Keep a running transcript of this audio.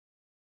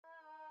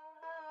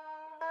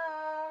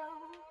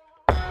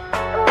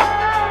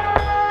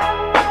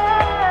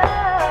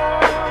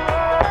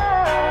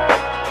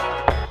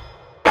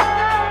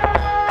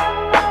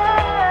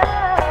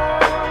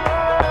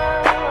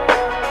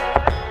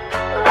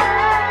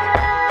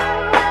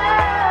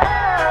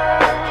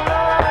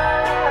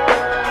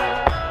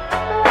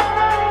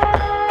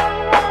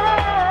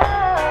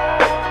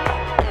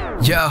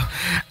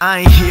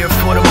I ain't here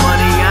for the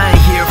money, I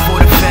ain't here for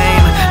the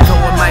fame.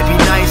 Though it might be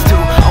nice to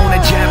own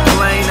a jet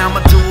plane, I'ma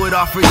do it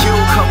all for you,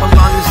 come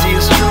along and see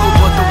it's true.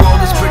 But the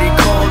world is pretty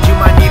cold, you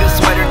might need a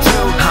sweater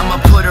too.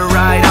 I'ma put a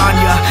ride on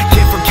ya,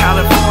 kid from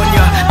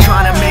California,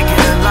 trying to make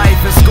it in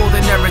life. In school they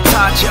never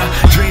taught ya,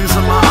 dreams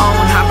of my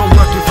own, I've been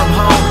working from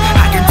home.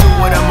 I can do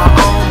it on my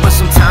own, but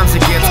sometimes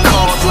it gets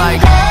cold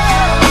like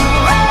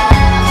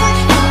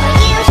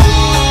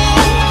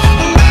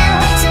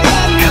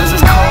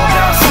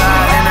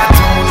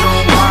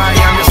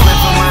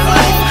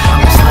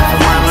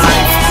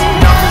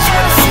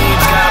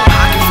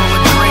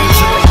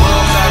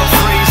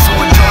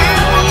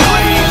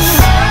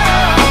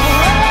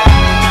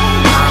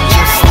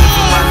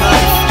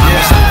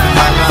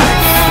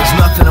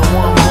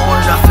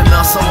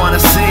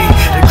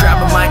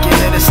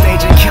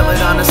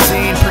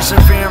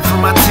persevering for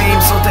my team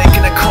so they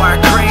can acquire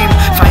cream.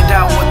 Find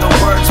out what the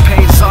words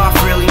pays off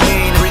really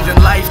mean. Breathing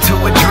life to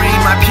a dream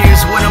my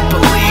peers wouldn't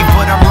believe,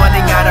 but I'm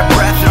running out of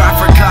breath or I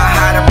forgot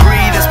how to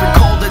breathe. It's been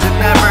colder than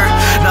ever,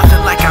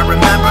 nothing like I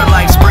remember.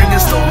 Like spring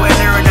is the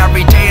winter and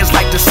every day is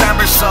like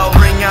December. So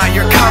bring out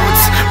your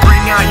coats,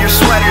 bring out your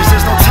sweaters.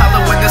 There's no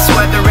telling when this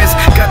weather is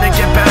gonna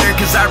get better,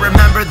 cause I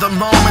remember the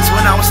moments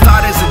when I was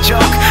thought as a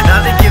joke.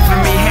 Now they're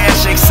giving me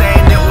handshakes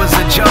saying it was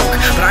a joke,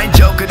 but I ain't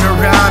joking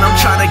around, I'm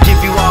trying to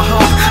give you all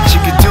hope. You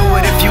could do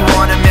it if you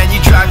want it, man,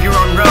 you drive your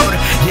own road.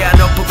 Yeah, a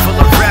notebook full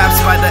of raps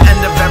by the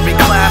end of every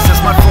class.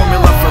 That's my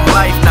formula for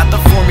life, not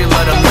the formula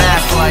to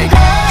math. Like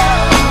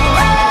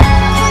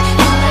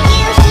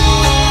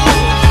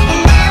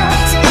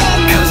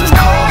cause it's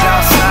cold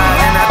outside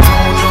and I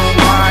don't know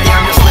why.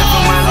 I'm just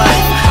living my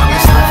life, I'm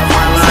just living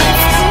my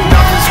life.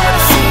 Nothing's what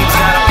it seems,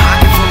 got a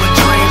pocket full of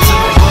dreams in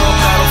a world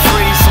that'll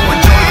freeze, so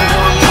enjoy the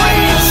warm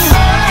breeze.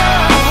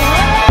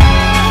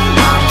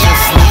 I'm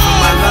just living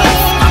my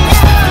life, I'm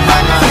just living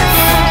my life.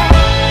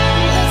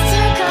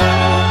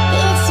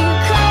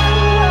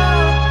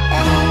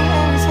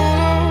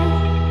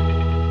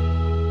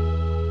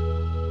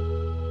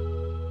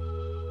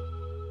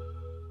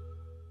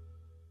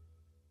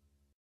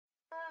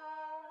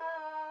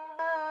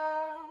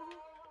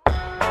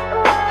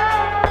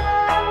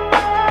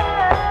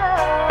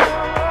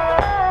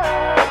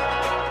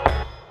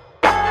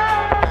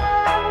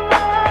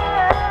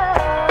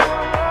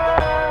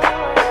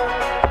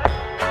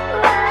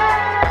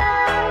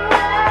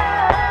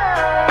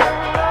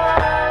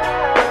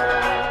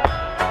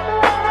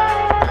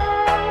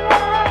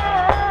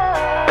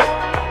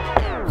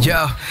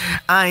 Yo,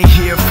 I ain't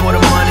here for the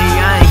money,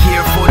 I ain't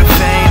here for the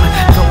fame.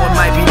 Though it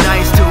might be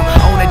nice to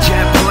own a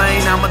jet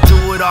plane, I'ma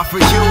do it all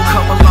for you,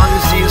 come along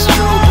and